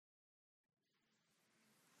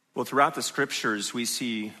Well, throughout the scriptures, we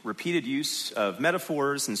see repeated use of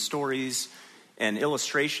metaphors and stories and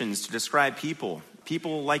illustrations to describe people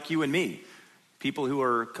like you and me, people who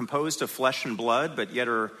are composed of flesh and blood, but yet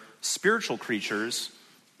are spiritual creatures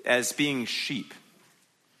as being sheep.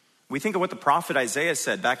 We think of what the prophet Isaiah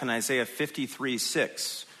said back in Isaiah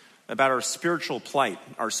 53:6 about our spiritual plight,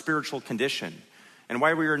 our spiritual condition, and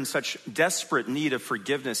why we are in such desperate need of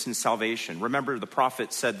forgiveness and salvation. Remember, the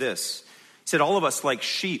prophet said this. He said, all of us like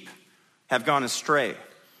sheep have gone astray.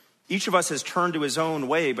 Each of us has turned to his own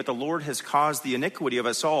way, but the Lord has caused the iniquity of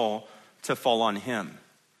us all to fall on him.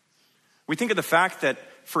 We think of the fact that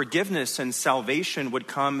forgiveness and salvation would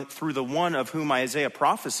come through the one of whom Isaiah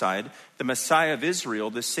prophesied, the Messiah of Israel,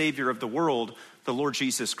 the Savior of the world, the Lord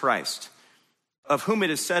Jesus Christ, of whom it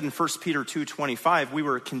is said in 1 Peter 2:25,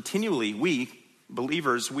 we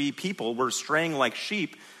believers, we people, were straying like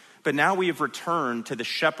sheep, but now we have returned to the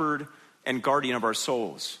shepherd and guardian of our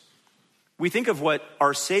souls. We think of what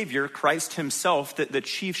our Savior, Christ himself, the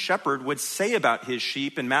chief shepherd, would say about his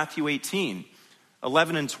sheep in Matthew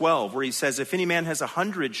 18:11 and 12, where he says, if any man has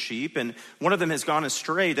 100 sheep and one of them has gone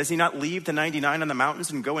astray, does he not leave the 99 on the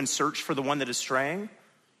mountains and go and search for the one that is straying?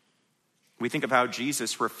 We think of how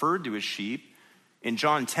Jesus referred to his sheep in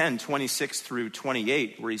John 10:26 through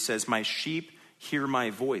 28, where he says, my sheep hear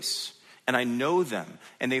my voice, and I know them,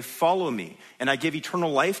 and they follow me, and I give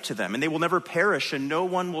eternal life to them, and they will never perish, and no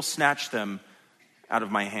one will snatch them out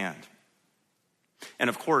of my hand. And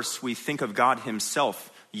of course, we think of God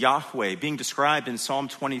himself, Yahweh, being described in Psalm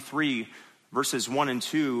 23, verses 1 and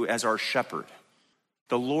 2, as our shepherd.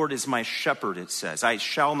 The Lord is my shepherd, it says. I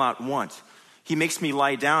shall not want. He makes me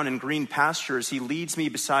lie down in green pastures. He leads me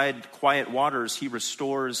beside quiet waters. He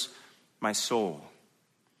restores my soul.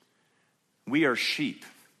 We are sheep.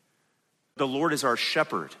 The Lord is our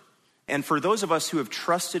shepherd. And for those of us who have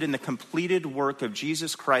trusted in the completed work of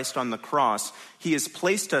Jesus Christ on the cross, he has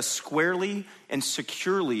placed us squarely and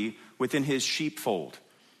securely within his sheepfold.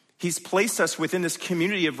 He's placed us within this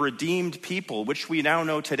community of redeemed people, which we now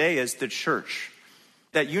know today as the church.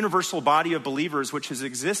 That universal body of believers which has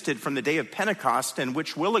existed from the day of Pentecost and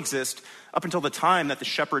which will exist up until the time that the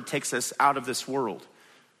shepherd takes us out of this world.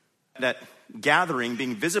 That gathering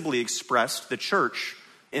being visibly expressed, the church,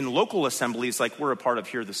 in local assemblies like we're a part of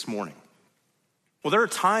here this morning. Well, there are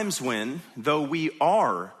times when, though we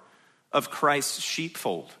are of Christ's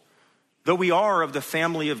sheepfold, though we are of the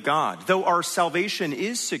family of God, though our salvation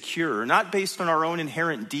is secure, not based on our own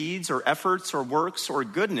inherent deeds or efforts or works or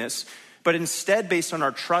goodness, but instead based on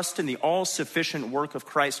our trust in the all-sufficient work of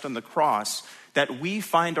Christ on the cross, that we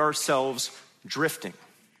find ourselves drifting,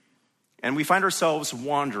 and we find ourselves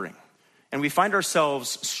wandering, and we find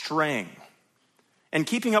ourselves straying. And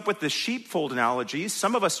keeping up with the sheepfold analogy,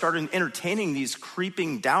 some of us started entertaining these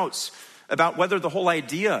creeping doubts about whether the whole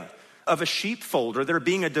idea of a sheepfold or there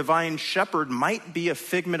being a divine shepherd might be a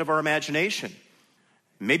figment of our imagination.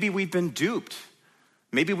 Maybe we've been duped.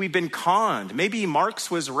 Maybe we've been conned. Maybe Marx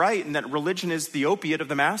was right in that religion is the opiate of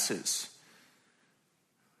the masses.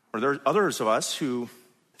 Or there are others of us who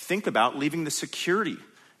think about leaving the security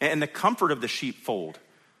and the comfort of the sheepfold,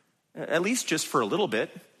 at least just for a little bit.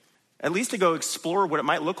 At least to go explore what it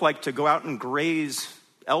might look like to go out and graze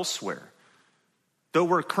elsewhere. Though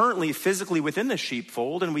we're currently physically within the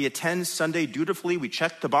sheepfold and we attend Sunday dutifully, we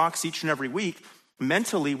check the box each and every week,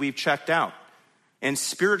 mentally we've checked out. And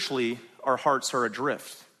spiritually, our hearts are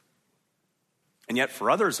adrift. And yet for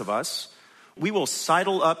others of us, we will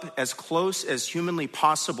sidle up as close as humanly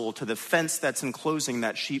possible to the fence that's enclosing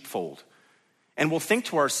that sheepfold. And we'll think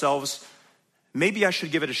to ourselves, maybe I should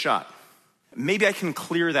give it a shot. Maybe I can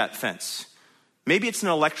clear that fence. Maybe it's an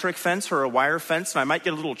electric fence or a wire fence, and I might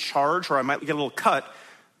get a little charge or I might get a little cut,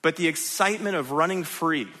 but the excitement of running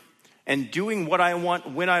free and doing what I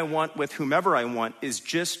want, when I want, with whomever I want is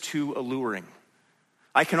just too alluring.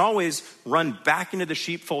 I can always run back into the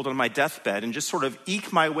sheepfold on my deathbed and just sort of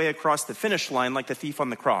eke my way across the finish line like the thief on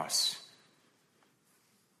the cross.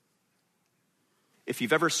 If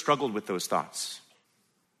you've ever struggled with those thoughts,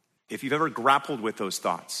 if you've ever grappled with those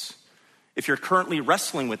thoughts, if you're currently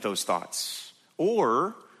wrestling with those thoughts,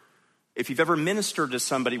 or if you've ever ministered to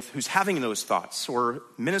somebody who's having those thoughts, or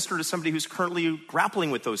ministered to somebody who's currently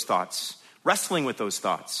grappling with those thoughts, wrestling with those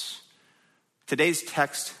thoughts, today's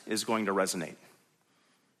text is going to resonate.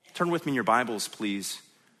 Turn with me in your Bibles, please,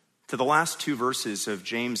 to the last two verses of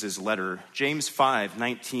James's letter, James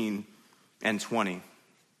 5:19 and 20.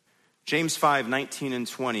 James 5:19 and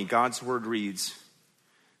 20, God's word reads,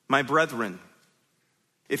 my brethren,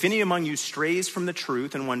 if any among you strays from the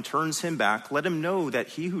truth and one turns him back, let him know that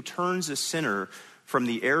he who turns a sinner from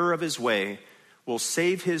the error of his way will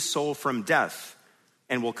save his soul from death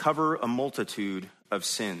and will cover a multitude of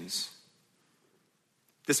sins.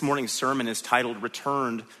 This morning's sermon is titled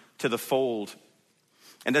Returned to the Fold.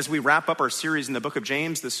 And as we wrap up our series in the book of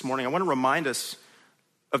James this morning, I want to remind us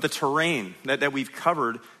of the terrain that we've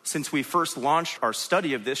covered since we first launched our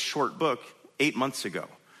study of this short book 8 months ago.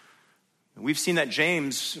 We've seen that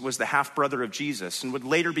James was the half-brother of Jesus and would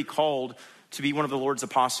later be called to be one of the Lord's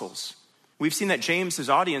apostles. We've seen that James's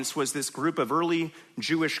audience was this group of early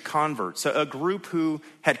Jewish converts, a group who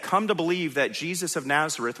had come to believe that Jesus of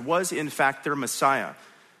Nazareth was in fact their Messiah.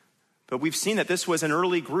 But we've seen that this was an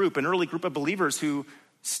early group of believers who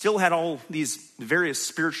still had all these various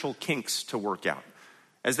spiritual kinks to work out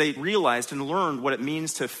as they realized and learned what it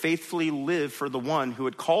means to faithfully live for the one who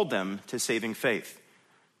had called them to saving faith.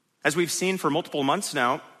 As we've seen for multiple months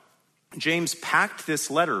now, James packed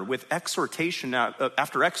this letter with exhortation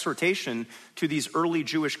after exhortation to these early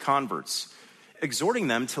Jewish converts, exhorting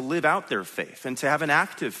them to live out their faith and to have an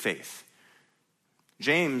active faith.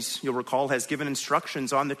 James, you'll recall, has given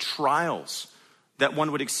instructions on the trials that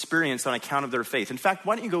one would experience on account of their faith. In fact,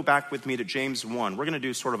 why don't you go back with me to James 1? We're going to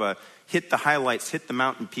do sort of a hit the highlights, hit the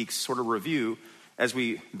mountain peaks sort of review as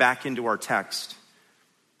we back into our text.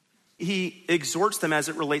 He exhorts them as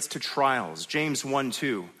it relates to trials. James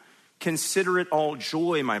 1:2. Consider it all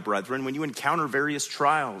joy, my brethren, when you encounter various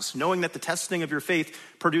trials, knowing that the testing of your faith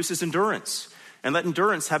produces endurance. And let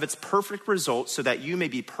endurance have its perfect result so that you may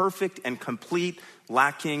be perfect and complete,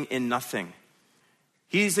 lacking in nothing.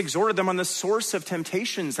 He's exhorted them on the source of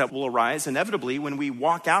temptations that will arise inevitably when we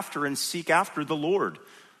walk after and seek after the Lord.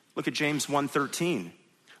 Look at James 1:13.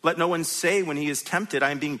 Let no one say when he is tempted, I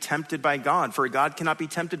am being tempted by God. For God cannot be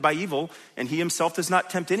tempted by evil, and he himself does not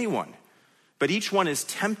tempt anyone. But each one is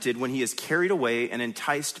tempted when he is carried away and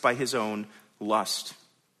enticed by his own lust.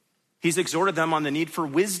 He's exhorted them on the need for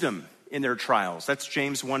wisdom in their trials. That's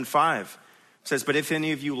James 1:5. It says, but if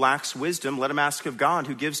any of you lacks wisdom, let him ask of God,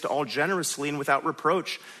 who gives to all generously and without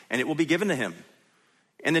reproach, and it will be given to him.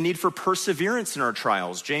 And the need for perseverance in our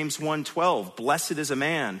trials. James 1:12, blessed is a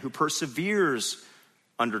man who perseveres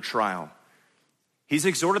under trial. He's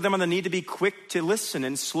exhorted them on the need to be quick to listen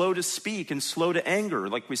and slow to speak and slow to anger,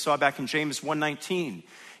 like we saw back in James 1:19.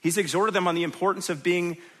 He's exhorted them on the importance of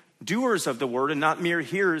being doers of the word and not mere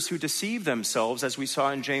hearers who deceive themselves, as we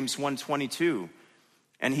saw in James 1:22.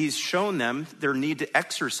 And he's shown them their need to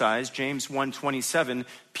exercise, James 1:27,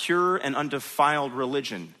 pure and undefiled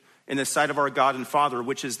religion in the sight of our God and Father,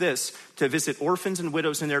 which is this, to visit orphans and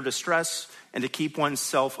widows in their distress and to keep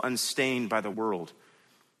oneself unstained by the world.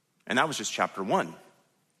 And that was just chapter 1.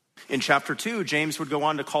 In chapter 2, James would go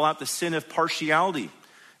on to call out the sin of partiality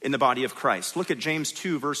in the body of Christ. Look at James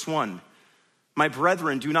 2, verse 1. My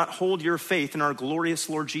brethren, do not hold your faith in our glorious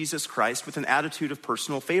Lord Jesus Christ with an attitude of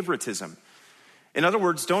personal favoritism. In other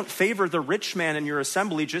words, don't favor the rich man in your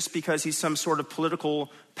assembly just because he's some sort of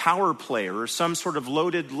political power player or some sort of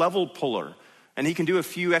loaded level puller, and he can do a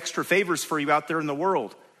few extra favors for you out there in the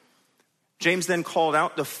world. James then called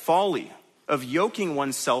out the folly of yoking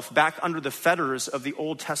oneself back under the fetters of the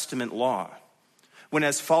Old Testament law, when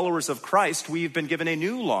as followers of Christ, we've been given a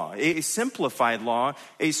new law, a simplified law,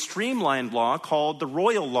 a streamlined law called the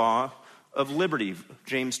royal law of liberty,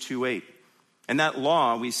 James 2:8. And that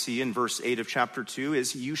law we see in verse 8 of chapter 2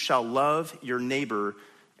 is you shall love your neighbor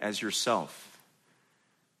as yourself.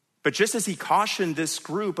 But just as he cautioned this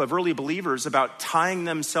group of early believers about tying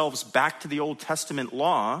themselves back to the Old Testament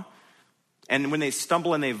law, and when they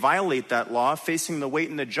stumble and they violate that law, facing the weight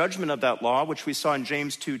and the judgment of that law, which we saw in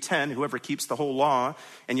James 2:10, whoever keeps the whole law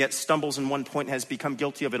and yet stumbles in one point has become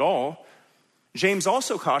guilty of it all, James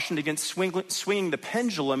also cautioned against swinging the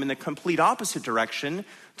pendulum in the complete opposite direction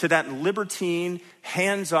to that libertine,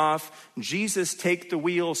 hands-off, Jesus take the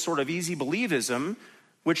wheel sort of easy believism,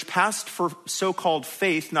 which passed for so-called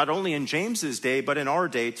faith not only in James's day, but in our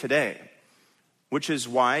day today. Which is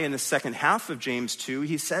why in the second half of James 2,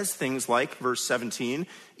 he says things like, verse 17,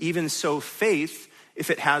 even so faith, if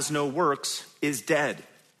it has no works, is dead.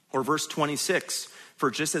 Or verse 26,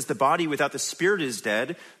 for just as the body without the spirit is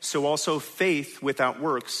dead, so also faith without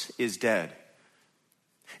works is dead.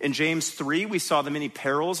 In James 3, we saw the many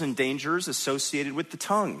perils and dangers associated with the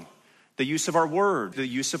tongue, the use of our word, the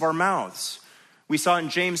use of our mouths. We saw in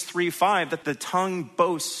James 3:5 that the tongue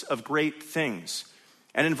boasts of great things.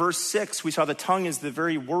 And in verse 6, we saw the tongue is the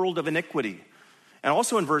very world of iniquity. And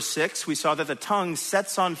also in verse 6, we saw that the tongue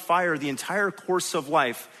sets on fire the entire course of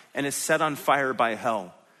life and is set on fire by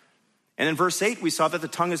hell. And in verse 8, we saw that the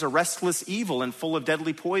tongue is a restless evil and full of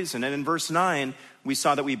deadly poison. And in verse 9, we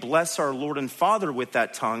saw that we bless our Lord and Father with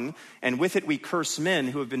that tongue, and with it we curse men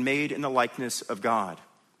who have been made in the likeness of God.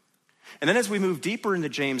 And then as we move deeper into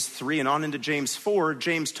James 3 and on into James 4,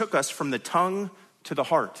 James took us from the tongue to the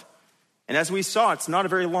heart. And as we saw, it's not a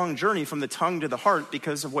very long journey from the tongue to the heart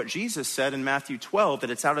because of what Jesus said in Matthew 12, that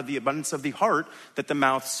it's out of the abundance of the heart that the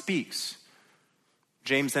mouth speaks.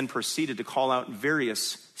 James then proceeded to call out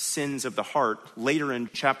various sins of the heart later in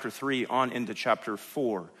chapter 3 on into chapter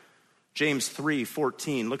 4. James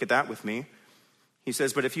 3:14, look at that with me. He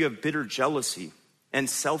says, "But if you have bitter jealousy and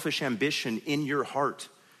selfish ambition in your heart,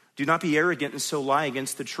 do not be arrogant and so lie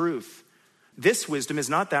against the truth. This wisdom is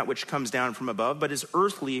not that which comes down from above, but is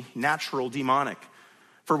earthly, natural, demonic.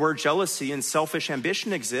 For where jealousy and selfish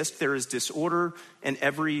ambition exist, there is disorder and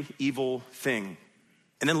every evil thing."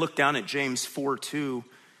 And then look down at James 4:2.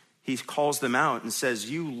 He calls them out and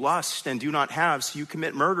says, "You lust and do not have, so you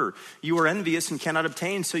commit murder. You are envious and cannot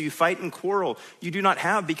obtain, so you fight and quarrel. You do not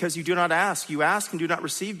have because you do not ask. You ask and do not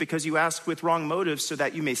receive because you ask with wrong motives, so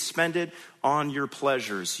that you may spend it on your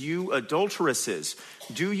pleasures. You adulteresses,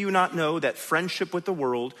 do you not know that friendship with the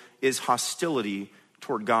world is hostility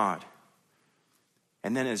toward God?"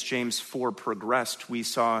 And then as James 4 progressed, we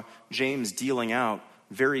saw James dealing out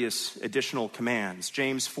various additional commands.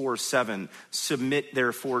 James 4:7, "Submit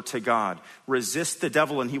therefore to God. Resist the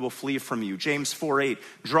devil and he will flee from you." James 4:8,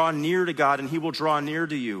 "Draw near to God and he will draw near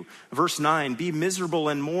to you." Verse 9, "Be miserable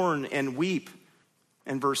and mourn and weep."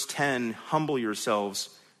 And verse 10, "Humble yourselves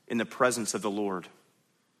in the presence of the Lord."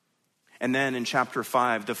 And then in chapter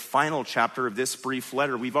 5, the final chapter of this brief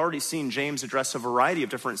letter, we've already seen James address a variety of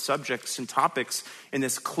different subjects and topics in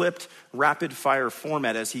this clipped, rapid-fire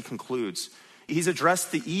format as he concludes. He's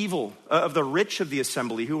addressed the evil of the rich of the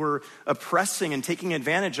assembly who were oppressing and taking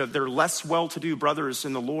advantage of their less well-to-do brothers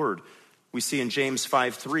in the Lord. We see in James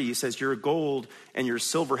 5:3, he says, "Your gold and your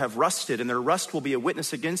silver have rusted, and their rust will be a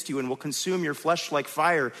witness against you and will consume your flesh like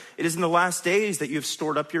fire. It is in the last days that you have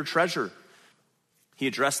stored up your treasure." He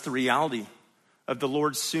addressed the reality of the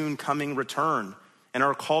Lord's soon coming return and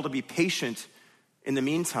our call to be patient in the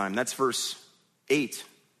meantime. That's verse 8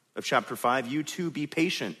 of chapter 5. "You too be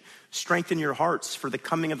patient. Strengthen your hearts, for the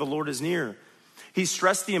coming of the Lord is near." He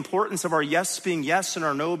stressed the importance of our yes being yes and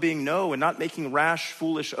our no being no, and not making rash,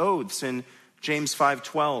 foolish oaths in James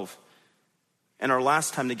 5:12. And our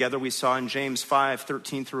last time together, we saw in James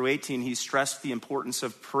 5:13 through 18, he stressed the importance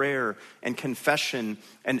of prayer and confession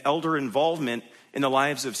and elder involvement in the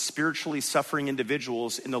lives of spiritually suffering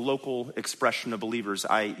individuals in the local expression of believers,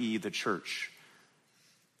 i.e. the church.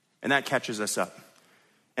 And that catches us up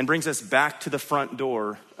and brings us back to the front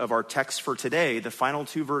door of our text for today, the final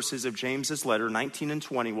two verses of James's letter, 19 and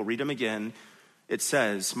 20. We'll read them again. It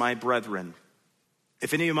says, "My brethren,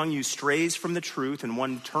 if any among you strays from the truth and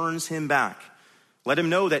one turns him back, let him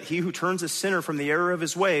know that he who turns a sinner from the error of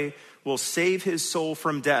his way will save his soul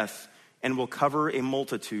from death and will cover a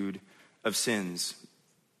multitude of sins."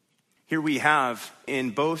 Here we have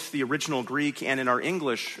in both the original Greek and in our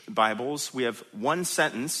English Bibles, we have one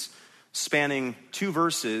sentence spanning two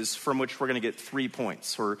verses from which we're going to get 3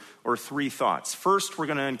 points or 3 thoughts. First, we're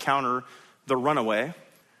going to encounter the runaway.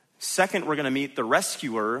 Second, we're going to meet the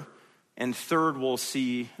rescuer. And third, we'll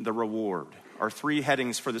see the reward. Our 3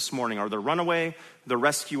 headings for this morning are the runaway, the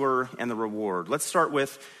rescuer, and the reward. Let's start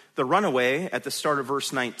with the runaway at the start of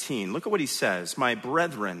verse 19. Look at what he says. "My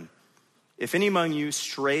brethren, if any among you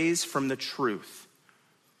strays from the truth."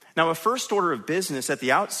 Now, a first order of business at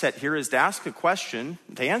the outset here is to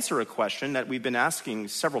answer a question that we've been asking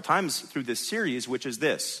several times through this series, which is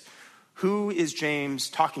this: who is James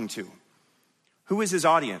talking to? Who is his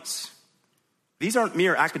audience? These aren't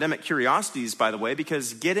mere academic curiosities, by the way,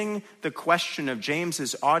 because getting the question of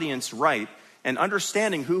James's audience right and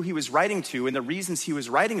understanding who he was writing to and the reasons he was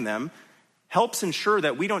writing them helps ensure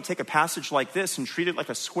that we don't take a passage like this and treat it like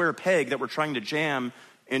a square peg that we're trying to jam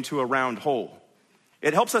into a round hole.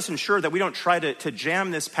 It helps us ensure that we don't try to jam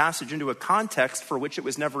this passage into a context for which it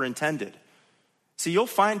was never intended. See, you'll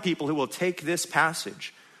find people who will take this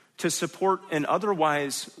passage to support an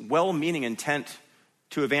otherwise well-meaning intent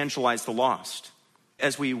to evangelize the lost,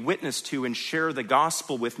 as we witness to and share the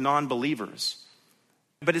gospel with non-believers.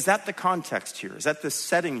 But is that the context here? Is that the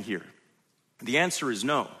setting here? The answer is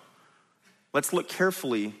no. Let's look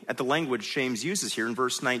carefully at the language James uses here in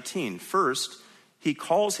verse 19. First, he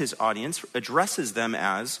calls his audience, addresses them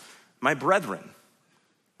as my brethren.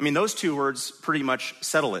 I mean, those 2 words pretty much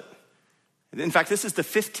settle it. In fact, this is the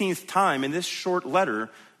 15th time in this short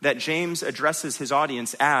letter that James addresses his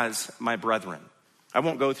audience as my brethren. I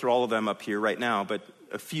won't go through all of them up here right now, but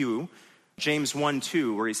a few. James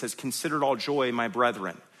 1:2, where he says, "Consider it all joy, my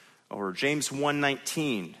brethren." Or James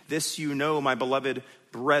 1:19, "This you know, my beloved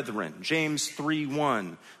brethren." James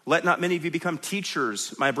 3:1, "Let not many of you become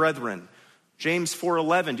teachers, my brethren." James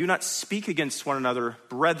 4:11, do not speak against one another,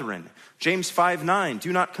 brethren. James 5:9,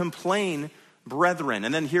 do not complain, brethren.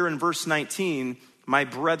 And then here in verse 19, my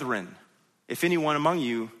brethren, if anyone among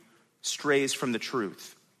you strays from the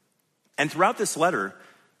truth. And throughout this letter,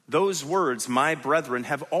 those words, my brethren,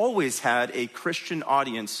 have always had a Christian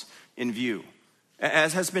audience in view.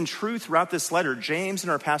 As has been true throughout this letter, James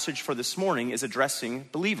in our passage for this morning is addressing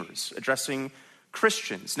believers, addressing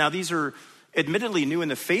Christians. Now, these are admittedly new in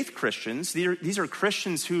the faith Christians. These are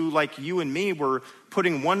Christians who, like you and me, were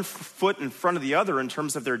putting one foot in front of the other in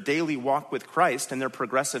terms of their daily walk with Christ and their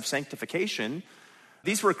progressive sanctification.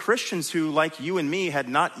 These were Christians who, like you and me, had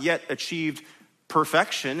not yet achieved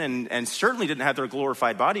perfection and certainly didn't have their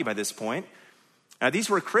glorified body by this point. These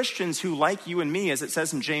were Christians who, like you and me, as it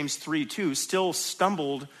says in James 3:2, still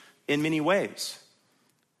stumbled in many ways.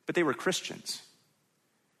 But they were Christians.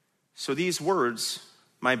 So these words,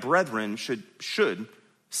 my brethren, should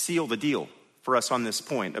seal the deal for us on this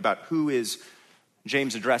point about who is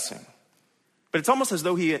James addressing. But it's almost as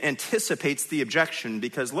though he anticipates the objection,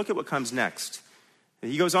 because look at what comes next.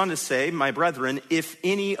 He goes on to say, my brethren, if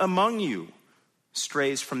any among you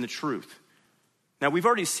strays from the truth. Now, we've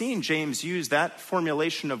already seen James use that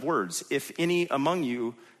formulation of words, if any among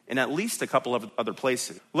you, in at least a couple of other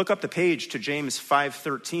places. Look up the page to James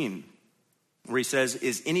 5:13, where he says,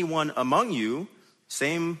 is anyone among you,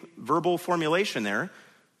 same verbal formulation there,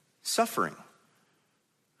 suffering?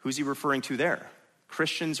 Who's he referring to there?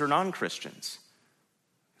 Christians or non-Christians?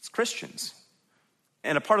 It's Christians.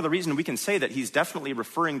 And a part of the reason we can say that he's definitely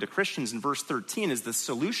referring to Christians in verse 13 is the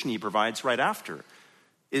solution he provides right after.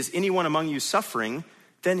 Is anyone among you suffering?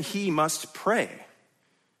 Then he must pray.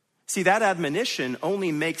 See, that admonition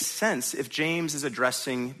only makes sense if James is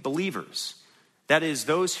addressing believers. That is,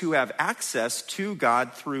 those who have access to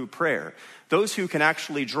God through prayer. Those who can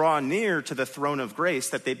actually draw near to the throne of grace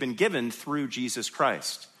that they've been given through Jesus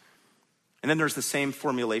Christ. And then there's the same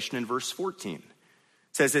formulation in verse 14. It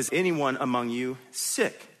says, is anyone among you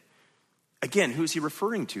sick? Again, who's he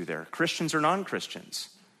referring to there? Christians or non-Christians?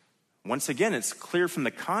 Once again, it's clear from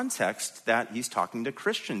the context that he's talking to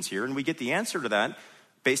Christians here, and we get the answer to that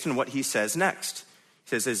based on what he says next. He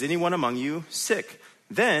says, is anyone among you sick?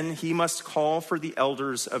 Then he must call for the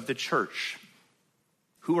elders of the church.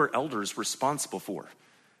 Who are elders responsible for?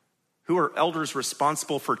 Who are elders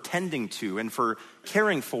responsible for tending to and for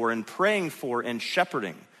caring for and praying for and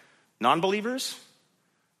shepherding? Non-believers?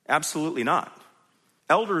 Absolutely not.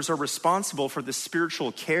 Elders are responsible for the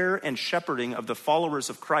spiritual care and shepherding of the followers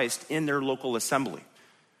of Christ in their local assembly.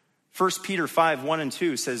 1 Peter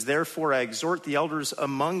 5:1-2 says, therefore I exhort the elders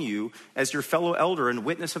among you as your fellow elder and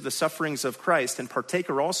witness of the sufferings of Christ and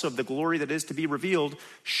partaker also of the glory that is to be revealed,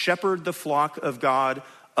 shepherd the flock of God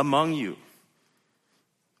among you.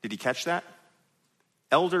 Did you catch that?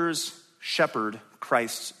 Elders shepherd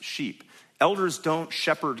Christ's sheep. Elders don't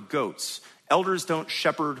shepherd goats. Elders don't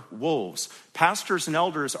shepherd wolves. Pastors and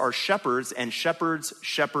elders are shepherds, and shepherds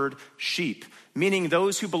shepherd sheep, meaning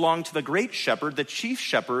those who belong to the great shepherd, the chief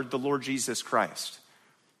shepherd, the Lord Jesus Christ.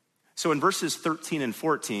 So in verses 13 and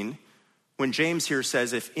 14, when James here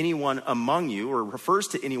says, if anyone among you, or refers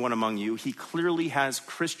to anyone among you, he clearly has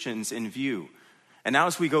Christians in view. And now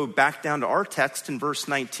as we go back down to our text in verse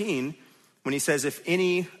 19, when he says, if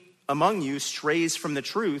any among you strays from the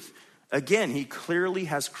truth, again, he clearly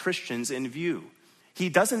has Christians in view. He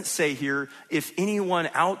doesn't say here, if anyone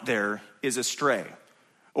out there is astray,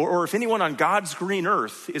 or if anyone on God's green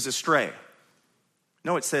earth is astray.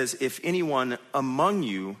 No, it says, if anyone among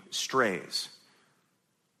you strays.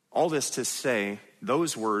 All this to say,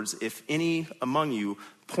 those words, if any among you,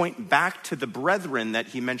 point back to the brethren that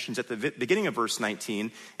he mentions at the beginning of verse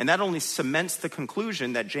 19, and that only cements the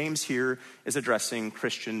conclusion that James here is addressing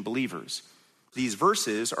Christian believers. These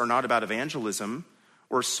verses are not about evangelism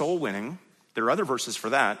or soul winning. There are other verses for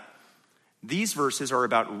that. These verses are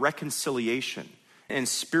about reconciliation and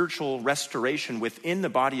spiritual restoration within the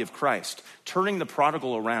body of Christ, turning the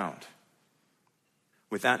prodigal around.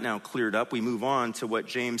 With that now cleared up, we move on to what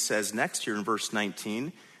James says next here in verse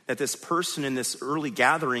 19, that this person in this early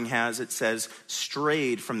gathering has, it says,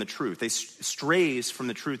 strayed from the truth. They strays from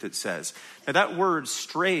the truth, it says. Now that word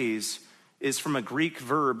strays is from a Greek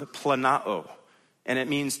verb, planao, and it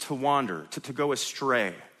means to wander, to go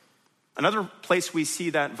astray. Another place we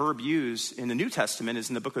see that verb used in the New Testament is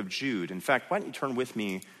in the book of Jude. In fact, why don't you turn with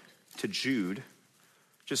me to Jude,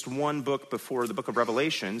 just one book before the book of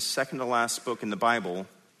Revelation, second to last book in the Bible.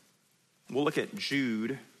 We'll look at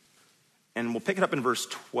Jude, and we'll pick it up in verse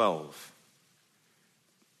 12.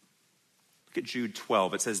 Look at Jude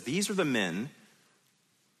 12. It says, these are the men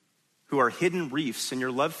who are hidden reefs in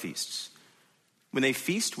your love feasts, when they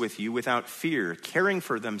feast with you without fear, caring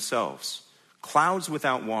for themselves, clouds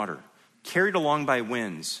without water, carried along by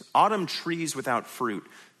winds, autumn trees without fruit,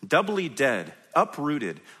 doubly dead,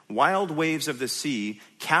 uprooted, wild waves of the sea,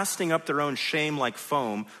 casting up their own shame like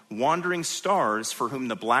foam, wandering stars for whom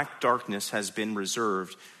the black darkness has been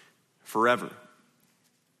reserved forever.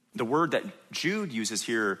 The word that Jude uses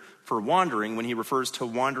here for wandering when he refers to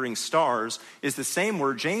wandering stars is the same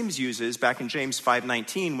word James uses back in James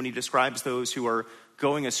 5:19 when he describes those who are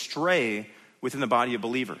going astray within the body of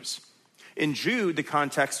believers. In Jude, the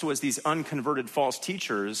context was these unconverted false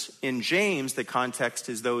teachers. In James, the context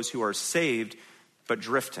is those who are saved but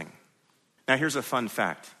drifting. Now, here's a fun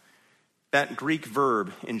fact. That Greek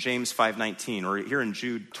verb in James 5:19, or here in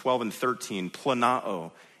Jude 12 and 13,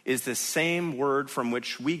 planao, is the same word from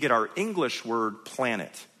which we get our English word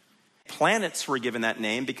planet. Planets were given that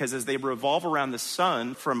name because as they revolve around the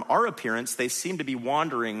sun, from our appearance, they seem to be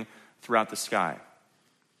wandering throughout the sky.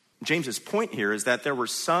 James's point here is that there were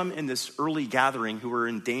some in this early gathering who were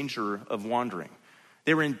in danger of wandering.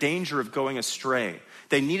 They were in danger of going astray.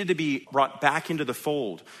 They needed to be brought back into the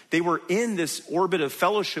fold. They were in this orbit of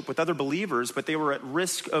fellowship with other believers, but they were at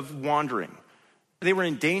risk of wandering. They were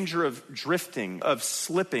in danger of drifting, of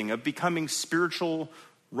slipping, of becoming spiritual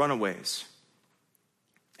runaways.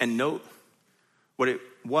 And note what it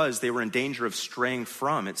was they were in danger of straying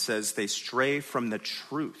from. It says they stray from the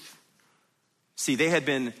truth. See, they had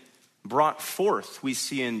been brought forth, we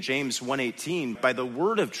see in James 1:18, by the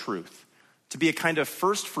word of truth, to be a kind of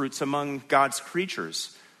first fruits among God's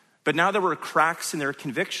creatures. But now there were cracks in their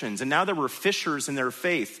convictions, and now there were fissures in their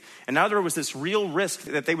faith, and now there was this real risk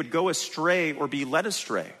that they would go astray or be led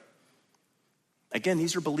astray. Again,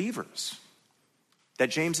 these are believers that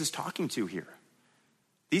James is talking to here.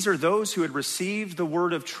 These are those who had received the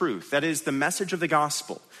word of truth, that is, the message of the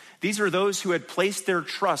gospel. These are those who had placed their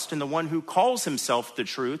trust in the one who calls himself the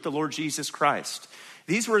truth, the Lord Jesus Christ.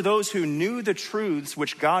 These were those who knew the truths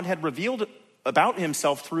which God had revealed about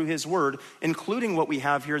himself through his word, including what we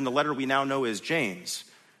have here in the letter we now know as James.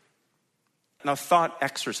 Now, thought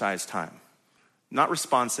exercise time. Not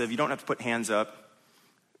responsive, you don't have to put hands up,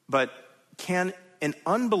 but can an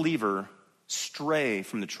unbeliever stray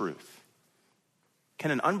from the truth?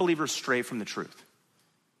 Can an unbeliever stray from the truth?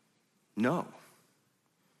 No.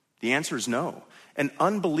 The answer is no. An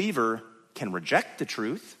unbeliever can reject the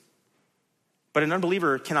truth, but an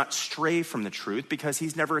unbeliever cannot stray from the truth because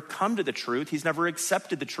he's never come to the truth. He's never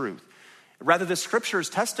accepted the truth. Rather, the scriptures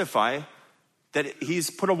testify that he's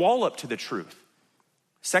put a wall up to the truth.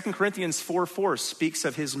 2 Corinthians 4:4 speaks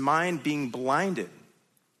of his mind being blinded.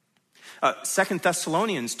 2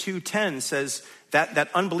 Thessalonians 2:10 says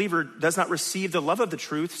that unbeliever does not receive the love of the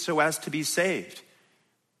truth so as to be saved.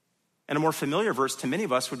 And a more familiar verse to many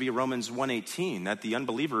of us would be Romans 1:18, that the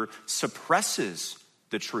unbeliever suppresses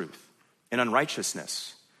the truth in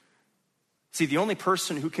unrighteousness. See, the only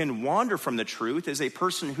person who can wander from the truth is a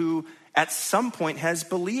person who at some point has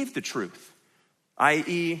believed the truth,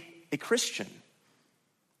 i.e. a Christian.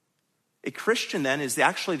 A Christian then is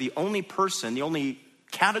actually the only person, the only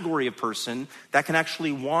category of person that can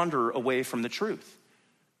actually wander away from the truth.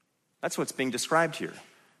 That's what's being described here.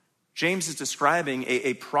 James is describing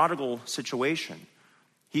a prodigal situation.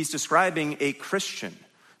 He's describing a Christian,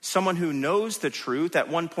 someone who knows the truth, at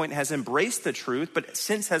one point has embraced the truth, but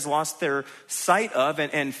since has lost their sight of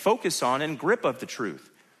and focus on and grip of the truth.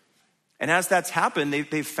 And as that's happened,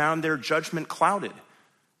 they've found their judgment clouded.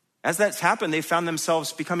 As that's happened, they found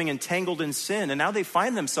themselves becoming entangled in sin, and now they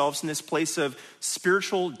find themselves in this place of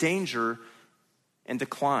spiritual danger and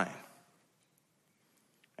decline.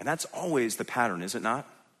 And that's always the pattern, is it not?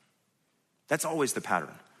 That's always the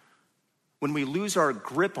pattern. When we lose our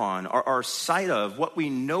grip on, our sight of what we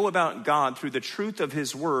know about God through the truth of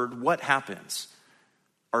his word, what happens?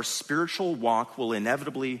 Our spiritual walk will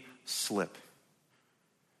inevitably slip.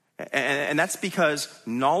 And that's because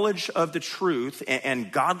knowledge of the truth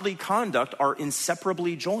and godly conduct are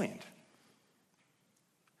inseparably joined.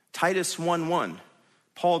 Titus 1:1,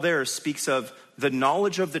 Paul there speaks of the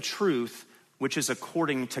knowledge of the truth which is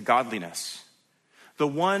according to godliness. The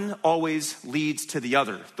one always leads to the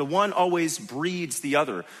other. The one always breeds the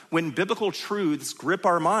other. When biblical truths grip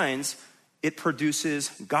our minds, it produces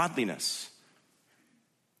godliness.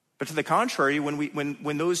 But to the contrary,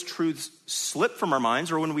 when those truths slip from our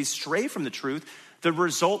minds or when we stray from the truth, the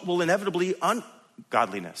result will inevitably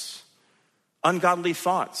ungodliness, ungodly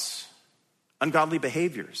thoughts, ungodly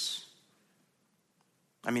behaviors.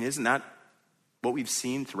 I mean, isn't that what we've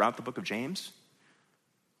seen throughout the book of James?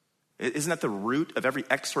 Isn't that the root of every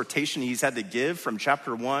exhortation he's had to give from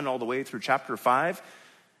chapter 1 all the way through chapter 5?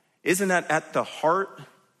 Isn't that at the heart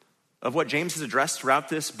of what James has addressed throughout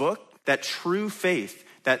this book, that true faith,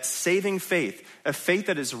 that saving faith, a faith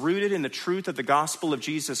that is rooted in the truth of the gospel of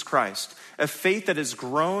Jesus Christ, a faith that has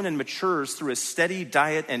grown and matures through a steady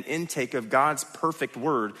diet and intake of God's perfect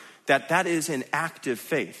word, that is an active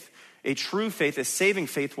faith. A true faith, a saving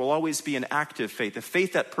faith, will always be an active faith, a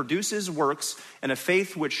faith that produces works, and a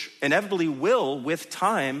faith which inevitably will, with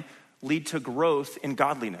time, lead to growth in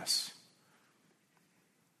godliness.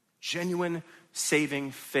 Genuine saving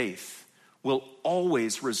faith will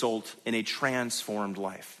always result in a transformed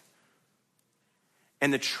life.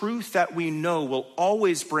 And the truth that we know will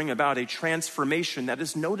always bring about a transformation that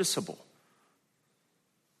is noticeable.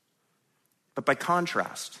 But by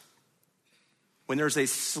contrast, when there's a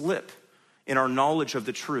slip in our knowledge of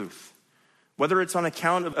the truth, whether it's on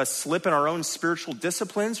account of a slip in our own spiritual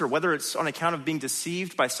disciplines or whether it's on account of being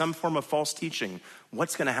deceived by some form of false teaching,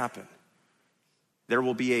 what's going to happen? There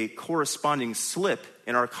will be a corresponding slip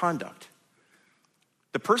in our conduct.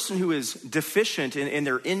 The person who is deficient in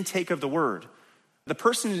their intake of the word, the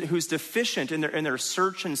person who's deficient in their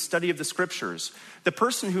search and study of the scriptures, the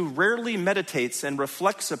person who rarely meditates and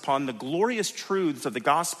reflects upon the glorious truths of the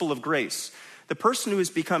gospel of grace, the person who has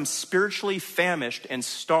become spiritually famished and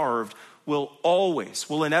starved will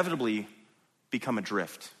inevitably become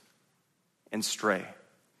adrift and stray.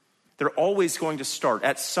 They're always going to start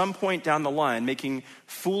at some point down the line making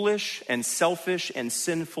foolish and selfish and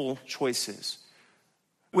sinful choices.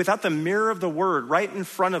 Without the mirror of the word right in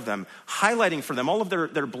front of them, highlighting for them all of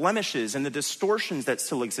their blemishes and the distortions that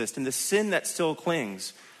still exist and the sin that still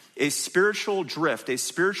clings, a spiritual drift, a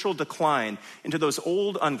spiritual decline into those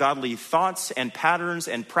old ungodly thoughts and patterns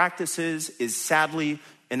and practices is sadly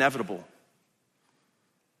inevitable.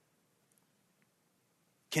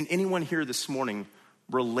 Can anyone here this morning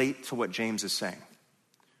relate to what James is saying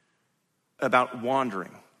about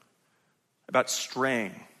wandering, about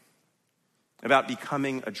straying, about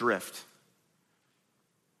becoming adrift?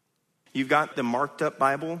 You've got the marked up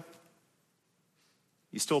Bible.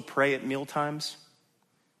 You still pray at meal times.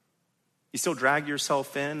 You still drag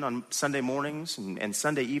yourself in on Sunday mornings and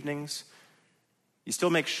Sunday evenings. You still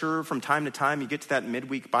make sure from time to time you get to that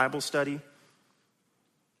midweek Bible study.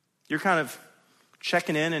 You're kind of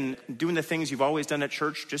checking in and doing the things you've always done at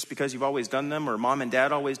church just because you've always done them, or mom and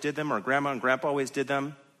dad always did them, or grandma and grandpa always did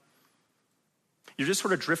them. You're just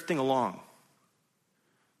sort of drifting along,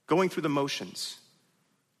 going through the motions,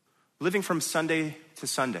 living from Sunday to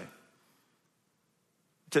Sunday.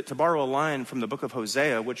 To borrow a line from the book of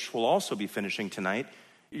Hosea, which we'll also be finishing tonight,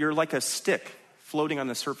 you're like a stick floating on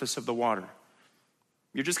the surface of the water.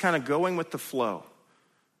 You're just kind of going with the flow,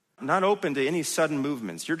 not open to any sudden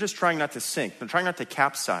movements. You're just trying not to sink, trying not to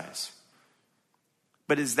capsize.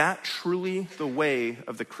 But is that truly the way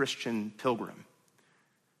of the Christian pilgrim?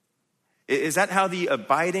 Is that how the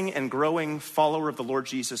abiding and growing follower of the Lord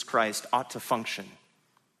Jesus Christ ought to function?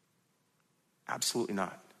 Absolutely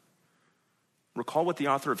not. Recall what the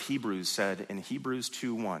author of Hebrews said in Hebrews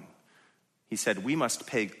 2:1. He said, we must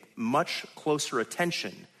pay much closer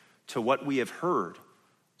attention to what we have heard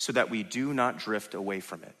so that we do not drift away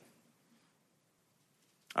from it.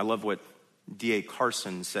 I love what D.A.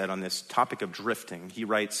 Carson said on this topic of drifting. He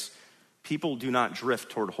writes, people do not drift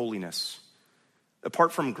toward holiness.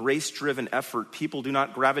 Apart from grace-driven effort, people do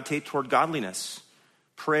not gravitate toward godliness,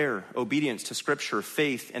 prayer, obedience to Scripture,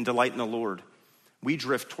 faith, and delight in the Lord. We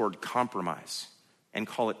drift toward compromise and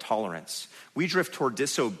call it tolerance. We drift toward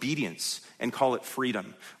disobedience and call it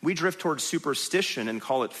freedom. We drift toward superstition and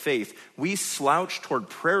call it faith. We slouch toward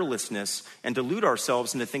prayerlessness and delude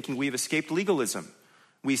ourselves into thinking we've escaped legalism.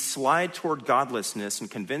 We slide toward godlessness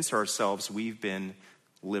and convince ourselves we've been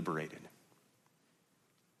liberated.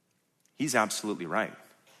 He's absolutely right.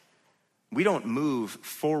 We don't move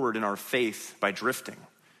forward in our faith by drifting.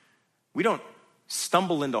 We don't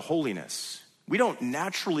stumble into holiness. We don't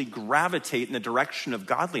naturally gravitate in the direction of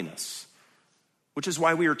godliness, which is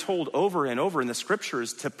why we are told over and over in the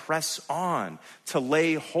scriptures to press on, to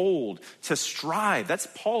lay hold, to strive. That's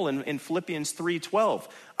Paul in Philippians 3:12.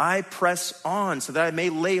 I press on so that I may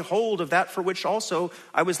lay hold of that for which also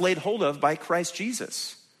I was laid hold of by Christ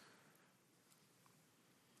Jesus.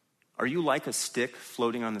 Are you like a stick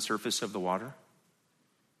floating on the surface of the water?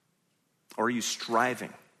 Or are you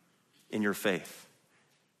striving in your faith?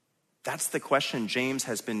 That's the question James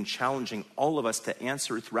has been challenging all of us to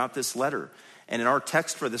answer throughout this letter. And in our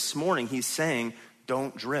text for this morning, he's saying,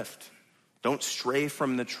 don't drift. Don't stray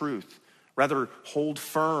from the truth. Rather, hold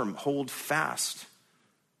firm, hold fast.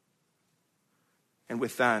 And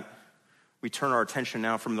with that, we turn our attention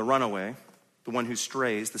now from the runaway, the one who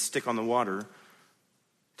strays, the stick on the water,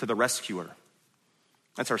 to the rescuer,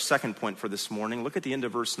 That's our second point for this morning. Look at the end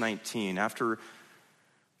of verse 19. After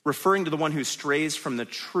referring to the one who strays from the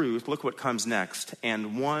truth, look what comes next.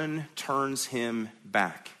 And one turns him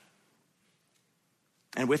back.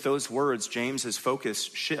 And with those words, James's focus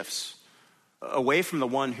shifts away from the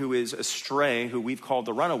one who is astray, who we've called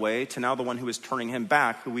the runaway, to now the one who is turning him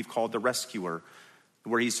back, who we've called the rescuer.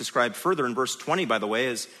 Where he's described further in verse 20, by the way,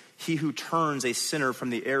 as he who turns a sinner from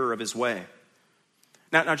the error of his way.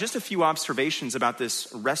 Now, just a few observations about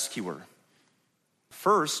this rescuer.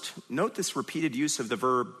 First, note this repeated use of the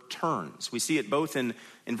verb turns. We see it both in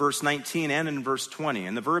verse 19 and in verse 20.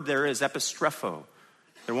 And the verb there is epistrepho.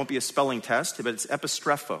 There won't be a spelling test, but it's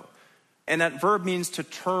epistrepho. And that verb means to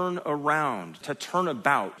turn around, to turn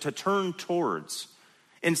about, to turn towards.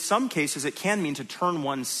 In some cases, it can mean to turn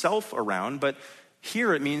oneself around, but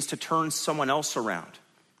here it means to turn someone else around.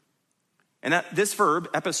 And this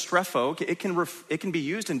verb, epistrepho, it can be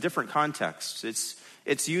used in different contexts.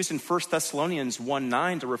 It's used in 1 Thessalonians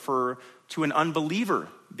 1:9 to refer to an unbeliever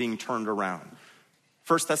being turned around.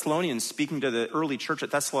 1 Thessalonians, speaking to the early church at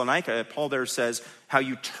Thessalonica, Paul there says how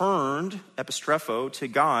you turned, epistrepho, to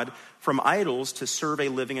God from idols to serve a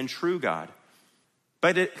living and true God.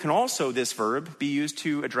 But it can also, this verb, be used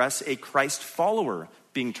to address a Christ follower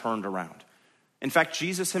being turned around. In fact,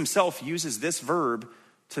 Jesus himself uses this verb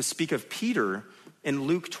to speak of Peter in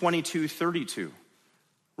Luke 22:32,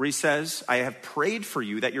 where he says, I have prayed for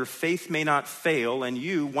you that your faith may not fail, and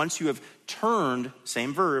you, once you have turned,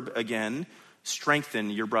 same verb again, strengthen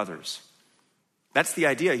your brothers. That's the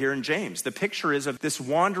idea here in James. The picture is of this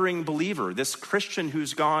wandering believer, this Christian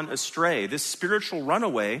who's gone astray, this spiritual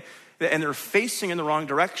runaway, and they're facing in the wrong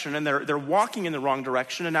direction, and they're walking in the wrong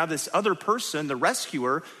direction, and now this other person, the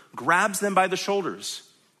rescuer, grabs them by the shoulders.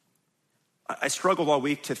 I struggled all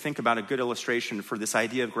week to think about a good illustration for this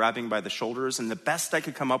idea of grabbing by the shoulders, and the best I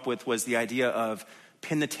could come up with was the idea of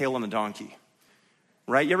pin the tail on the donkey.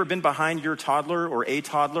 Right? You ever been behind your toddler or a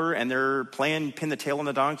toddler and they're playing pin the tail on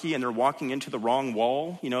the donkey and they're walking into the wrong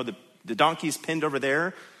wall? You know, the donkey's pinned over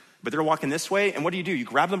there, but they're walking this way. And what do? You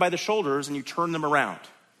grab them by the shoulders and you turn them around.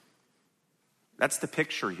 That's the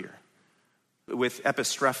picture here with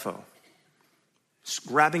epistrepho.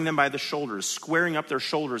 Grabbing them by the shoulders, squaring up their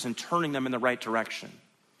shoulders and turning them in the right direction.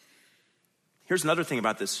 Here's another thing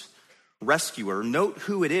about this rescuer. Note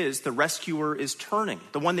who it is the rescuer is turning,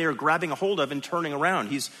 the one they are grabbing a hold of and turning around.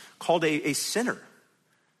 He's called a sinner,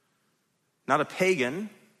 not a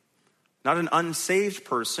pagan, not an unsaved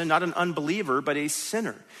person, not an unbeliever, but a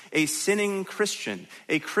sinner, a sinning Christian,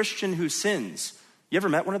 a Christian who sins. You ever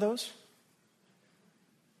met one of those?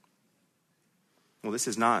 Well, this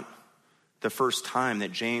is not the first time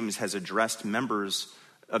that James has addressed members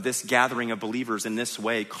of this gathering of believers in this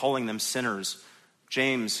way, calling them sinners.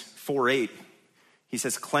 James 4:8, he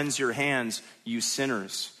says, cleanse your hands, you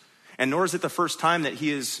sinners. And nor is it the first time that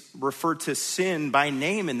he is referred to sin by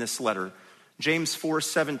name in this letter. James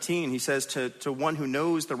 4:17, he says to one who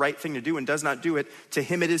knows the right thing to do and does not do it, to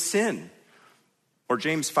him it is sin. Or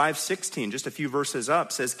James 5:16, just a few verses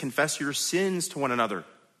up, says, confess your sins to one another.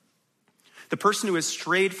 The person who has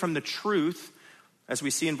strayed from the truth, as we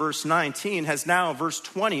see in verse 19, has now, verse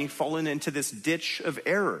 20, fallen into this ditch of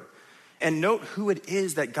error. And note who it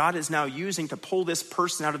is that God is now using to pull this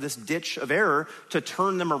person out of this ditch of error, to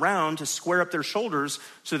turn them around, to square up their shoulders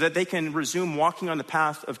so that they can resume walking on the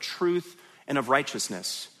path of truth and of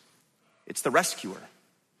righteousness. It's the rescuer,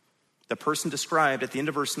 the person described at the end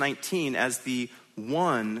of verse 19 as the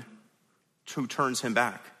one who turns him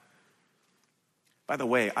back. By the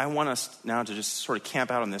way, I want us now to just sort of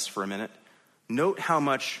camp out on this for a minute. Note how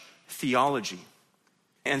much theology,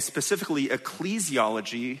 and specifically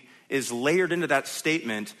ecclesiology, is layered into that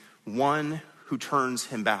statement, one who turns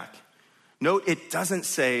him back. Note it doesn't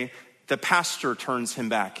say the pastor turns him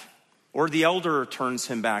back, or the elder turns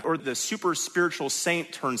him back, or the super spiritual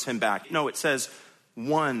saint turns him back. No, it says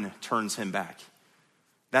one turns him back.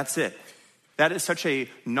 That's it. That is such a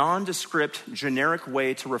nondescript, generic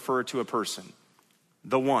way to refer to a person.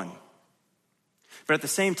 The one. But at the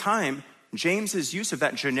same time, James's use of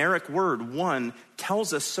that generic word, one,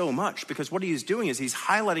 tells us so much, because what he is doing is he's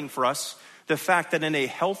highlighting for us the fact that in a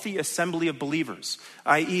healthy assembly of believers,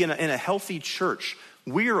 i.e. in a healthy church,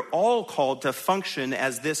 we are all called to function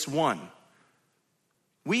as this one.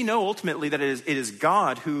 We know ultimately that it is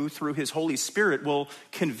God who, through his Holy Spirit, will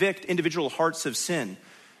convict individual hearts of sin.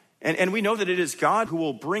 And we know that it is God who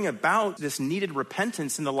will bring about this needed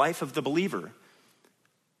repentance in the life of the believer.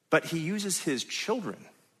 But he uses his children,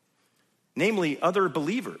 namely other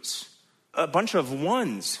believers, a bunch of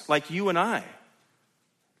ones like you and I,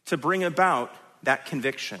 to bring about that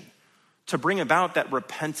conviction, to bring about that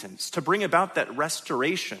repentance, to bring about that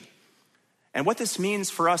restoration. And what this means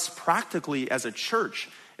for us practically as a church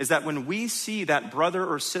is that when we see that brother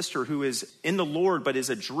or sister who is in the Lord but is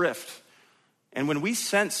adrift, and when we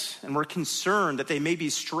sense and we're concerned that they may be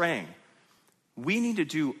straying, we need to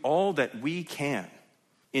do all that we can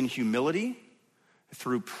in humility,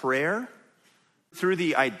 through prayer, through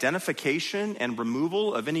the identification and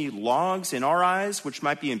removal of any logs in our eyes which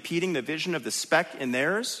might be impeding the vision of the speck in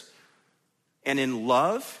theirs, and in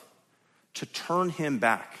love, to turn him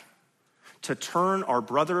back, to turn our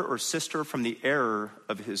brother or sister from the error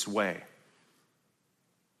of his way.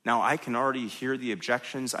 Now, I can already hear the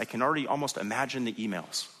objections. I can already almost imagine the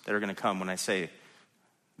emails that are going to come when I say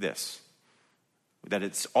this, that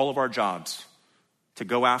it's all of our jobs to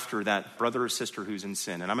go after that brother or sister who's in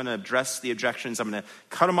sin. And I'm going to address the objections. I'm going to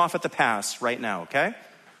cut them off at the pass right now, okay?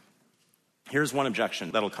 Here's one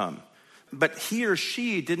objection that'll come. But he or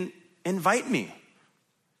she didn't invite me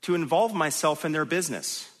to involve myself in their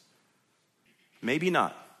business. Maybe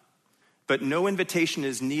not. But no invitation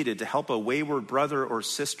is needed to help a wayward brother or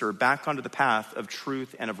sister back onto the path of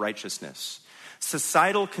truth and of righteousness.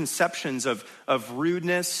 Societal conceptions of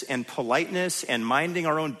rudeness and politeness and minding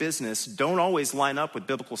our own business don't always line up with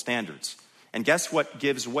biblical standards. And guess what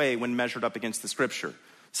gives way when measured up against the scripture?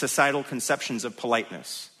 Societal conceptions of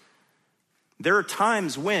politeness. There are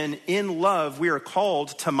times when, in love, we are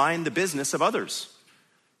called to mind the business of others.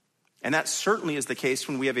 And that certainly is the case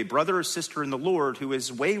when we have a brother or sister in the Lord who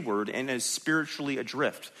is wayward and is spiritually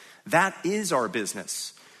adrift. That is our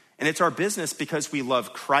business. And it's our business because we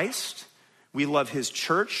love Christ, we love his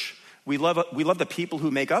church, we love the people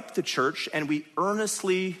who make up the church, and we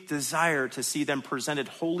earnestly desire to see them presented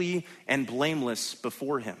holy and blameless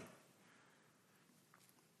before him.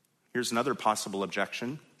 Here's another possible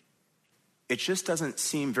objection. It just doesn't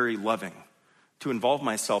seem very loving to involve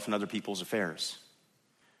myself in other people's affairs.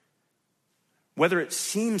 Whether it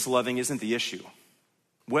seems loving isn't the issue.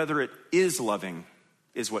 Whether it is loving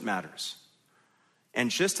is what matters. And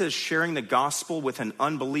just as sharing the gospel with an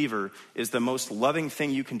unbeliever is the most loving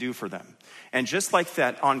thing you can do for them, and just like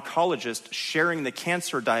that oncologist sharing the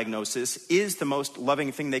cancer diagnosis is the most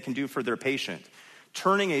loving thing they can do for their patient,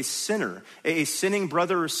 turning a sinner, a sinning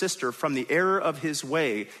brother or sister from the error of his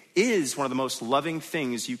way is one of the most loving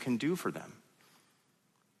things you can do for them.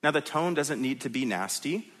 Now, the tone doesn't need to be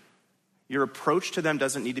nasty. Your approach to them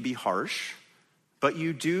doesn't need to be harsh, but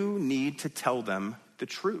you do need to tell them the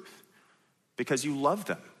truth because you love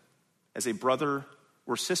them as a brother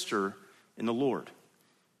or sister in the Lord.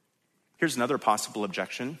 Here's another possible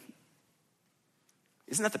objection.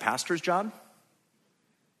 Isn't that the pastor's job?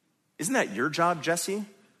 Isn't that your job, Jesse?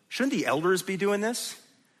 Shouldn't the elders be doing this?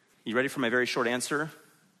 You ready for my very short answer?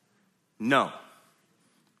 No.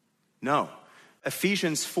 No.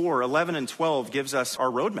 Ephesians 4:11 and 12 gives us our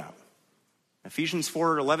roadmap. Ephesians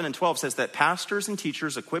 4:11 and 12 says that pastors and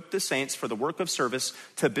teachers equip the saints for the work of service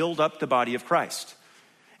to build up the body of Christ.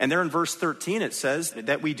 And there in verse 13 it says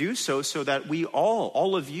that we do so that we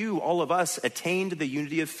all of you, all of us, attain to the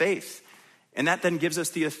unity of faith. And that then gives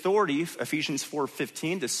us the authority, Ephesians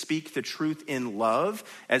 4:15, to speak the truth in love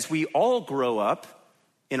as we all grow up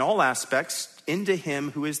in all aspects into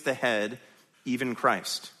him who is the head, even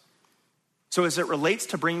Christ. So as it relates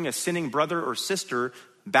to bringing a sinning brother or sister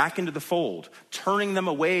back into the fold, turning them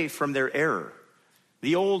away from their error,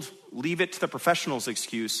 the old leave it to the professionals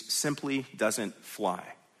excuse simply doesn't fly.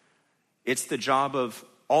 It's the job of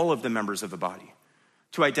all of the members of the body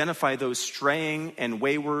to identify those straying and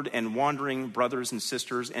wayward and wandering brothers and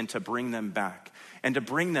sisters and to bring them back. And to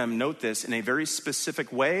bring them, note this, in a very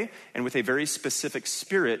specific way and with a very specific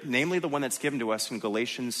spirit, namely the one that's given to us in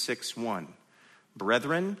Galatians 6:1.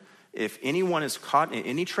 Brethren, if anyone is caught in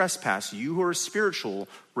any trespass, you who are spiritual,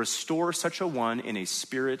 restore such a one in a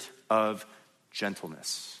spirit of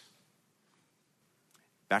gentleness.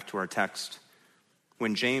 Back to our text.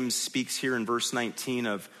 When James speaks here in verse 19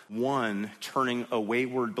 of one turning a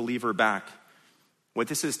wayward believer back, what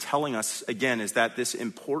this is telling us, again, is that this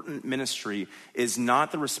important ministry is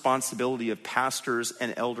not the responsibility of pastors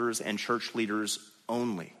and elders and church leaders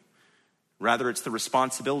only. Rather, it's the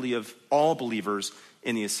responsibility of all believers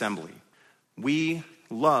in the assembly. We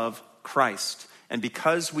love Christ. And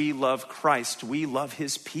because we love Christ, we love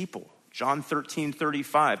his people. John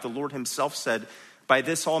 13:35, the Lord himself said, by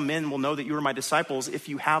this all men will know that you are my disciples if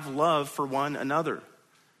you have love for one another.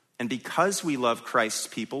 And because we love Christ's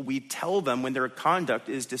people, we tell them when their conduct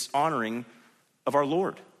is dishonoring of our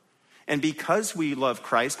Lord. And because we love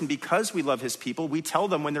Christ and because we love his people, we tell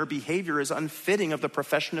them when their behavior is unfitting of the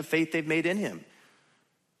profession of faith they've made in him.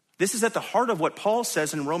 This is at the heart of what Paul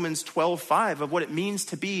says in Romans 12:5 of what it means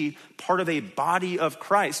to be part of a body of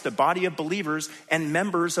Christ, a body of believers and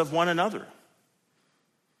members of one another.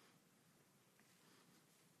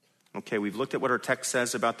 Okay, we've looked at what our text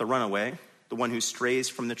says about the runaway, the one who strays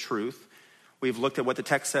from the truth. We've looked at what the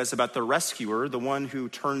text says about the rescuer, the one who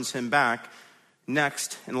turns him back.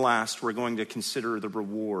 Next and last, we're going to consider the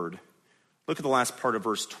reward. Look at the last part of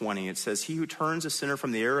verse 20. It says, "He who turns a sinner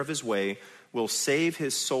from the error of his way will save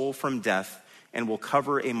his soul from death and will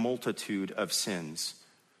cover a multitude of sins."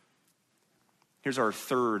 Here's our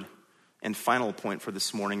third and final point for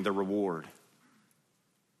this morning, the reward.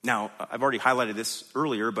 Now, I've already highlighted this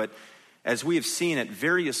earlier, but as we have seen at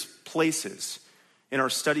various places in our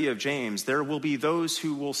study of James, there will be those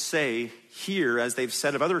who will say here, as they've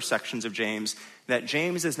said of other sections of James, that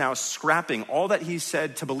James is now scrapping all that he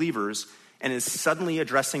said to believers and is suddenly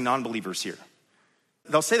addressing non-believers here.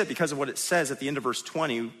 They'll say that because of what it says at the end of verse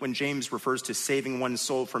 20, when James refers to saving one's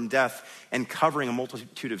soul from death and covering a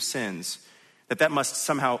multitude of sins, that must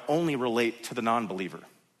somehow only relate to the non-believer.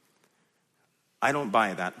 I don't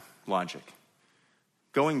buy that logic.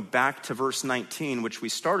 Going back to verse 19, which we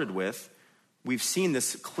started with, we've seen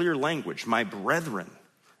this clear language. "My brethren,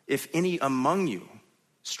 if any among you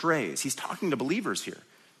strays." He's talking to believers here.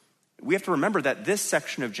 We have to remember that this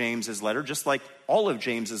section of James's letter, just like all of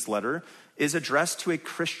James's letter, is addressed to a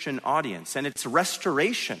Christian audience, and it's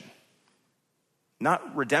restoration,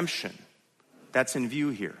 not redemption, that's in view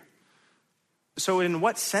here. So in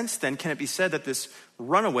what sense then can it be said that this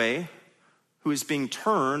runaway who is being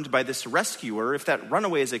turned by this rescuer, if that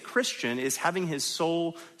runaway is a Christian, is having his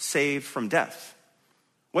soul saved from death?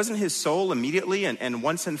 Wasn't his soul immediately and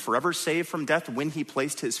once and forever saved from death when he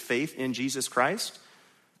placed his faith in Jesus Christ?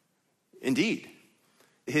 Indeed.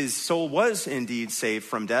 His soul was indeed saved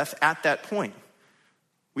from death at that point.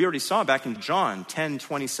 We already saw back in John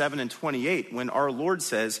 10:27 and 28 when our Lord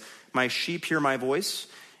says, "My sheep hear my voice,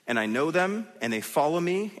 and I know them, and they follow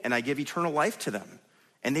me, and I give eternal life to them.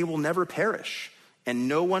 And they will never perish, and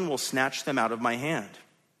no one will snatch them out of my hand."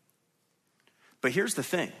 But here's the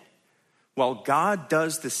thing. While God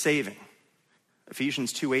does the saving,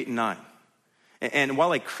 Ephesians 2:8 and 9, and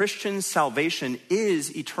while a Christian's salvation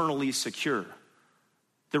is eternally secure,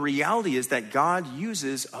 the reality is that God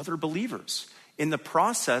uses other believers in the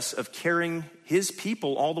process of carrying his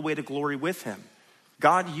people all the way to glory with him.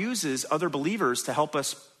 God uses other believers to help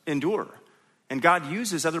us endure. And God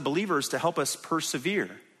uses other believers to help us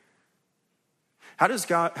persevere. How does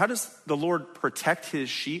the Lord protect his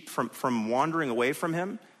sheep from wandering away from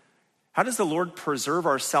him? How does the Lord preserve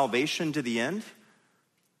our salvation to the end?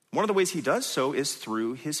 One of the ways he does so is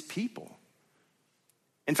through his people.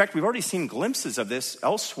 In fact, we've already seen glimpses of this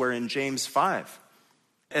elsewhere in James 5,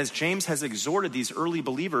 as James has exhorted these early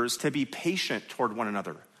believers to be patient toward one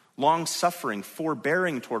another, long-suffering,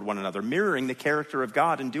 forbearing toward one another, mirroring the character of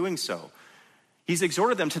God in doing so. He's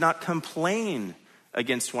exhorted them to not complain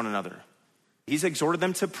against one another. He's exhorted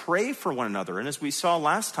them to pray for one another. And as we saw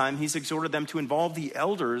last time, he's exhorted them to involve the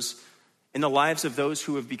elders in the lives of those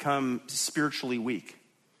who have become spiritually weak.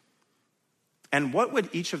 And what would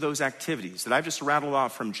each of those activities that I've just rattled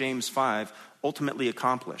off from James 5 ultimately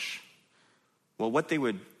accomplish? Well, what they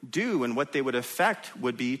would do and what they would effect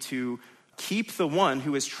would be to keep the one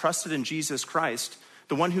who is trusted in Jesus Christ,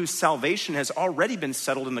 the one whose salvation has already been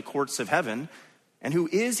settled in the courts of heaven, and who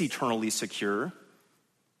is eternally secure,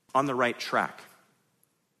 on the right track.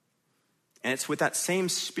 And it's with that same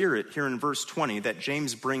spirit here in verse 20 that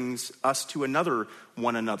James brings us to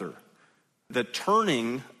one another, the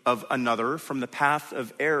turning of another from the path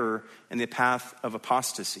of error and the path of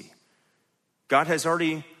apostasy. God has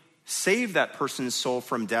already saved that person's soul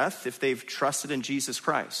from death if they've trusted in Jesus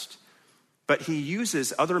Christ. But he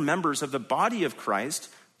uses other members of the body of Christ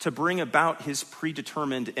to bring about his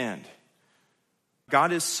predetermined end.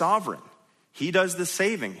 God is sovereign. He does the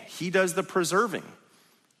saving. He does the preserving.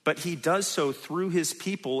 But he does so through his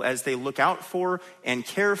people as they look out for and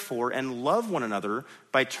care for and love one another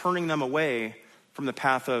by turning them away from the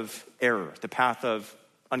path of error, the path of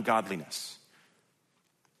ungodliness.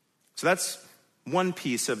 So that's one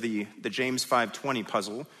piece of the James 5:20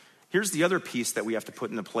 puzzle. Here's the other piece that we have to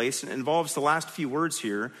put into place, and it involves the last few words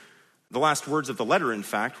here, the last words of the letter, in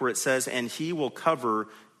fact, where it says, "And he will cover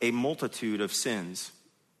a multitude of sins."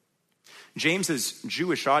 James's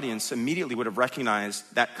Jewish audience immediately would have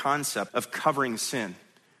recognized that concept of covering sin.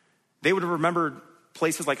 They would have remembered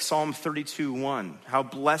places like Psalm 32:1, "How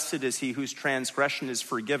blessed is he whose transgression is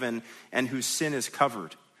forgiven and whose sin is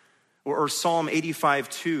covered." Or Psalm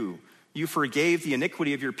 85:2, "You forgave the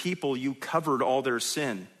iniquity of your people, you covered all their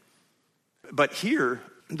sin." But here,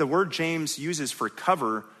 the word James uses for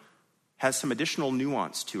cover has some additional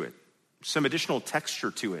nuance to it, some additional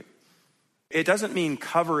texture to it. It doesn't mean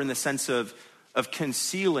cover in the sense of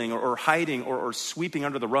concealing or hiding or sweeping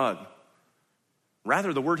under the rug.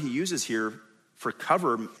 Rather, the word he uses here for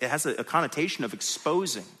cover, it has a connotation of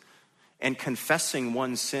exposing and confessing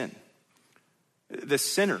one's sin. The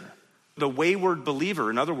sinner, the wayward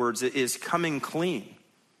believer, in other words, is coming clean.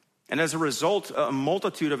 And as a result, a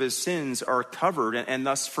multitude of his sins are covered and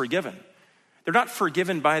thus forgiven. They're not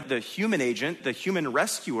forgiven by the human agent, the human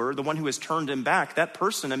rescuer, the one who has turned him back. That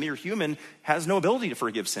person, a mere human, has no ability to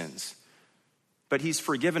forgive sins. But he's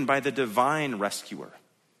forgiven by the divine rescuer,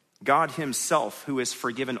 God himself, who has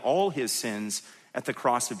forgiven all his sins at the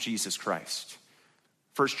cross of Jesus Christ.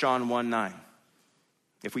 1 John 1:9.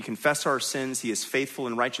 If we confess our sins, he is faithful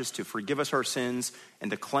and righteous to forgive us our sins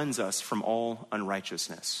and to cleanse us from all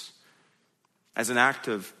unrighteousness. As an act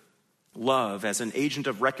of love, as an agent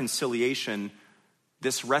of reconciliation,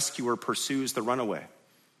 this rescuer pursues the runaway.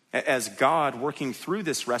 As God, working through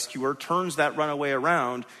this rescuer, turns that runaway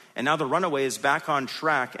around, and now the runaway is back on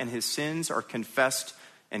track, and his sins are confessed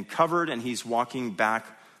and covered, and he's walking back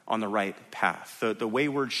on the right path. The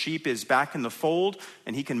wayward sheep is back in the fold,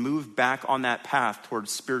 and he can move back on that path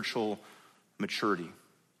towards spiritual maturity.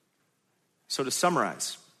 So to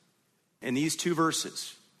summarize, in these two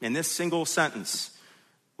verses, in this single sentence,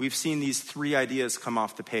 we've seen these three ideas come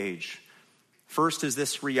off the page. First is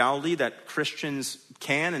this reality that Christians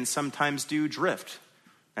can and sometimes do drift.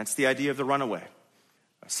 That's the idea of the runaway.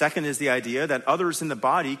 Second is the idea that others in the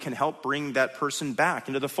body can help bring that person back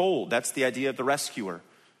into the fold. That's the idea of the rescuer.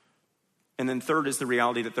 And then third is the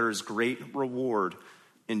reality that there is great reward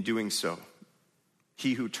in doing so.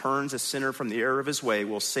 He who turns a sinner from the error of his way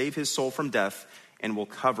will save his soul from death and will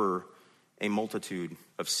cover a multitude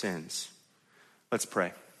of sins. Let's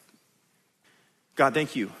pray. God,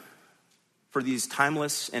 thank you for these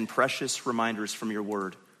timeless and precious reminders from your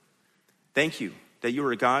word. Thank you that you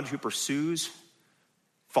are a God who pursues,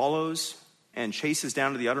 follows, and chases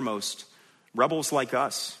down to the uttermost rebels like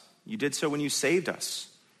us. You did so when you saved us.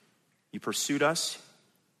 You pursued us,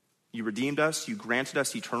 you redeemed us, you granted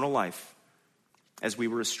us eternal life as we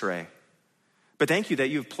were astray. But thank you that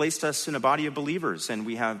you've placed us in a body of believers, and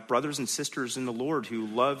we have brothers and sisters in the Lord who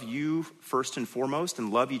love you first and foremost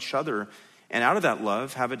and love each other, and out of that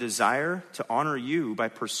love have a desire to honor you by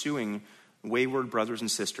pursuing wayward brothers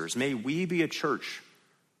and sisters. May we be a church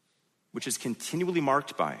which is continually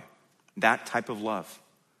marked by that type of love.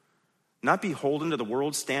 Not beholden to the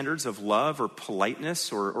world's standards of love or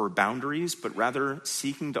politeness or boundaries, but rather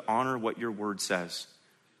seeking to honor what your word says.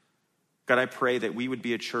 God, I pray that we would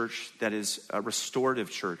be a church that is a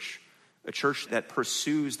restorative church, a church that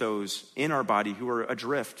pursues those in our body who are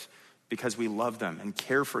adrift because we love them and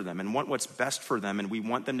care for them and want what's best for them, and we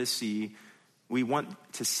want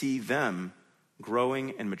to see them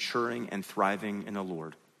growing and maturing and thriving in the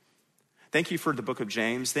Lord. Thank you for the book of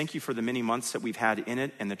James. Thank you for the many months that we've had in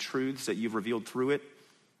it and the truths that you've revealed through it.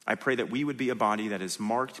 I pray that we would be a body that is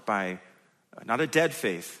marked by not a dead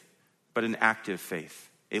faith, but an active faith,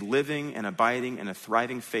 a living and abiding and a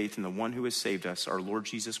thriving faith in the one who has saved us, our Lord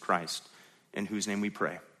Jesus Christ, in whose name we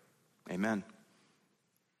pray. Amen.